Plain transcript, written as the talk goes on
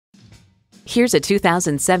Here's a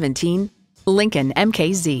 2017 Lincoln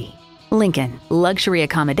MKZ. Lincoln, luxury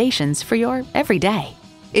accommodations for your everyday.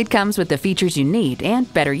 It comes with the features you need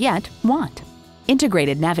and, better yet, want.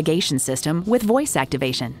 Integrated navigation system with voice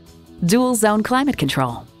activation. Dual zone climate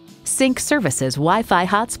control. Sync services Wi-Fi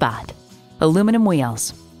hotspot. Aluminum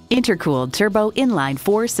wheels. Intercooled turbo inline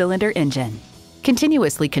 4-cylinder engine.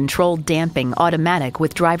 Continuously controlled damping automatic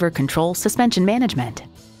with driver control suspension management.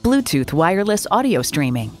 Bluetooth wireless audio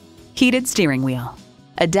streaming. Heated steering wheel.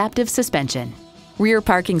 Adaptive suspension. Rear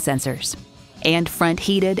parking sensors. And front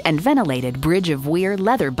heated and ventilated Bridge of Weir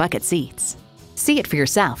leather bucket seats. See it for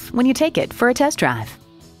yourself when you take it for a test drive.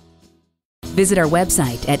 Visit our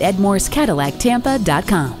website at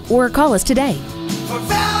edmorsecadillactampa.com or call us today.